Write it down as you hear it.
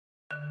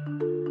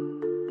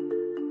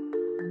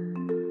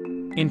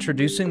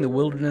Introducing the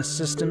Wilderness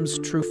Systems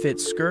TrueFit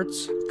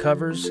skirts,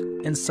 covers,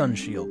 and sun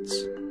shields.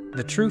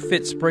 The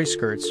TrueFit spray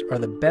skirts are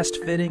the best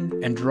fitting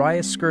and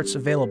driest skirts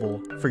available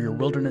for your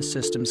Wilderness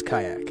Systems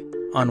kayak.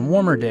 On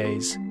warmer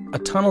days, a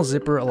tunnel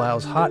zipper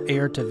allows hot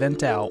air to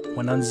vent out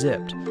when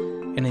unzipped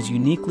and is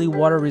uniquely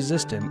water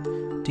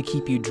resistant to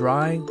keep you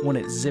dry when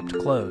it's zipped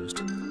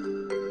closed.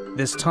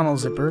 This tunnel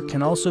zipper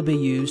can also be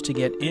used to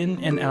get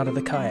in and out of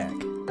the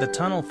kayak. The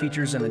tunnel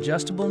features an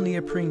adjustable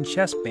neoprene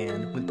chest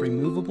band with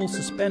removable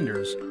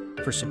suspenders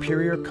for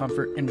superior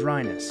comfort and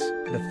dryness.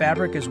 The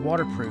fabric is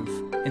waterproof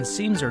and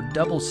seams are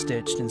double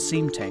stitched and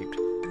seam taped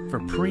for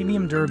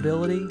premium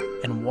durability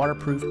and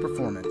waterproof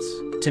performance.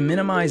 To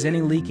minimize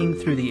any leaking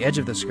through the edge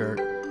of the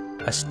skirt,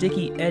 a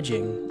sticky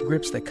edging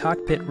grips the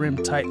cockpit rim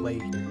tightly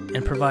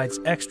and provides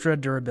extra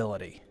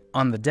durability.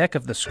 On the deck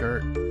of the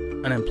skirt,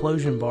 an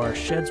implosion bar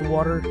sheds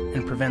water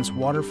and prevents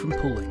water from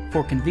pooling.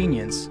 For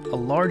convenience, a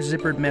large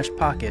zippered mesh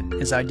pocket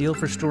is ideal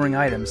for storing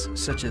items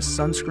such as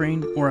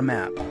sunscreen or a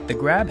map. The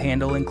grab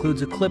handle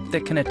includes a clip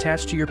that can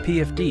attach to your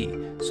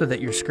PFD so that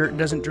your skirt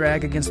doesn't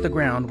drag against the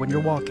ground when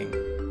you're walking.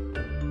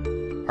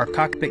 Our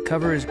cockpit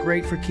cover is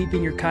great for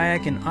keeping your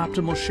kayak in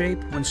optimal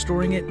shape when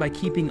storing it by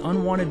keeping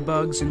unwanted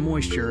bugs and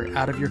moisture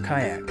out of your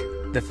kayak.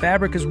 The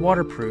fabric is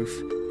waterproof,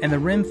 and the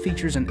rim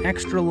features an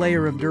extra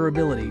layer of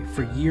durability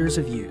for years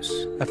of use.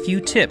 A few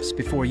tips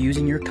before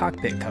using your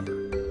cockpit cover.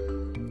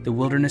 The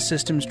Wilderness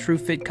Systems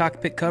TrueFit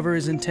cockpit cover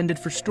is intended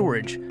for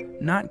storage,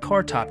 not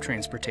car top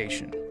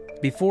transportation.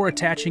 Before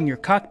attaching your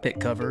cockpit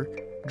cover,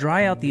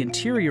 dry out the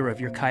interior of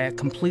your kayak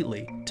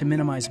completely to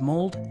minimize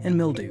mold and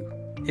mildew.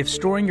 If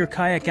storing your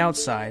kayak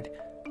outside,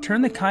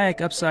 turn the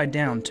kayak upside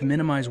down to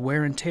minimize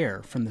wear and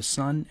tear from the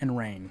sun and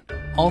rain.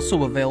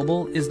 Also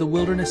available is the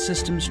Wilderness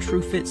Systems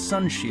TrueFit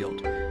Sun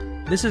Shield.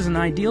 This is an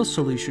ideal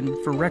solution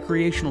for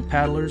recreational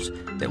paddlers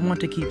that want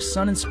to keep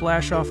sun and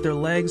splash off their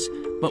legs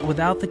but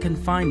without the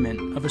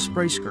confinement of a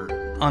spray skirt.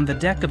 On the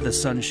deck of the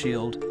sun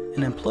shield,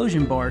 an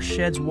implosion bar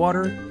sheds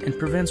water and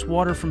prevents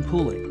water from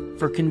pooling.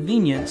 For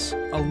convenience,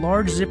 a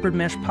large zippered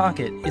mesh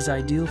pocket is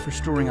ideal for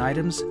storing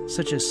items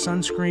such as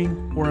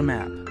sunscreen or a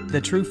map.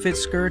 The TrueFit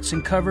skirts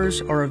and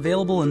covers are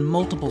available in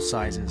multiple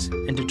sizes,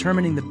 and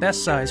determining the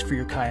best size for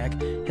your kayak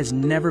has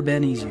never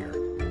been easier.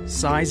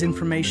 Size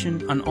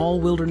information on all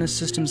Wilderness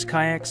Systems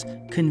kayaks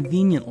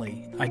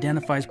conveniently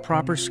identifies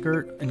proper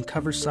skirt and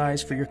cover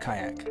size for your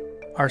kayak.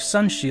 Our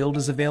sun shield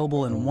is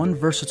available in one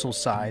versatile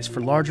size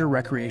for larger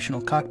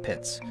recreational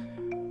cockpits.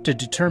 To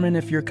determine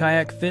if your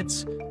kayak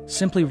fits,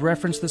 simply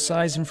reference the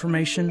size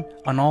information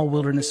on all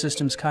Wilderness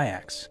Systems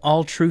kayaks.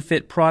 All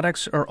TrueFit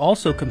products are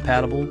also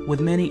compatible with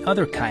many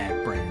other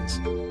kayak brands.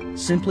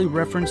 Simply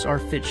reference our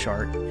fit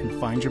chart and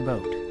find your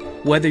boat.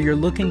 Whether you're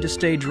looking to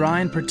stay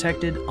dry and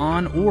protected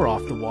on or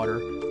off the water,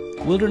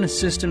 Wilderness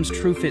Systems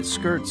TrueFit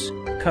skirts,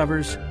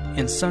 covers,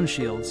 and sun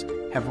shields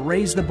have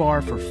raised the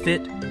bar for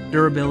fit,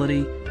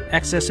 durability,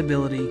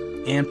 accessibility,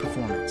 and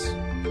performance.